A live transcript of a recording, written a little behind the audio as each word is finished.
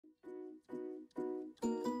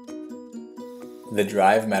The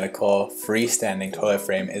Drive Medical freestanding toilet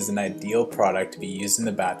frame is an ideal product to be used in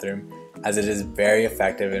the bathroom as it is very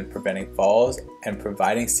effective in preventing falls and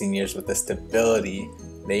providing seniors with the stability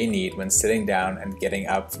they need when sitting down and getting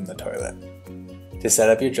up from the toilet. To set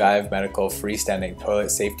up your Drive Medical freestanding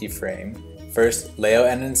toilet safety frame, first lay out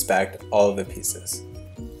and inspect all of the pieces.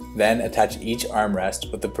 Then attach each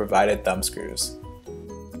armrest with the provided thumb screws.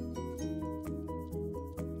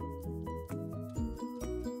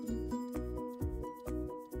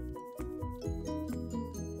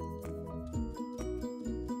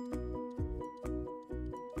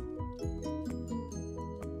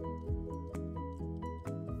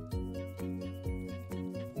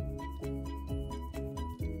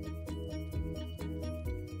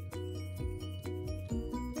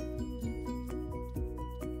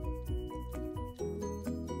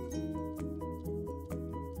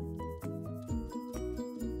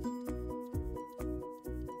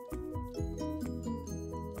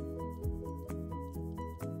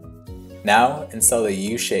 Now install the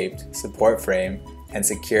U-shaped support frame and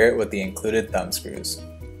secure it with the included thumb screws.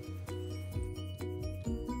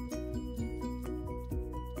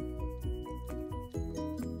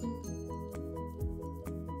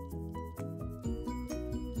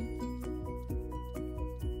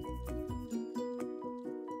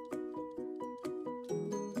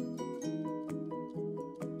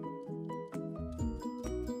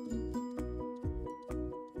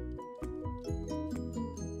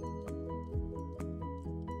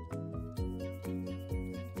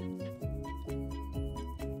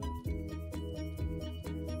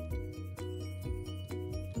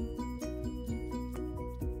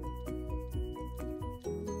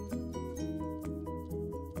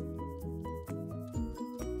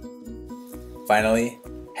 Finally,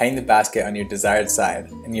 hang the basket on your desired side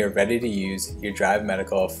and you are ready to use your Drive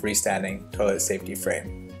Medical freestanding toilet safety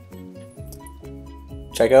frame.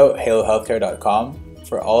 Check out halohealthcare.com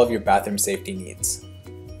for all of your bathroom safety needs.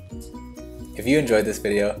 If you enjoyed this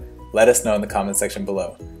video, let us know in the comment section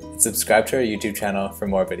below and subscribe to our YouTube channel for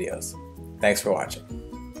more videos. Thanks for watching.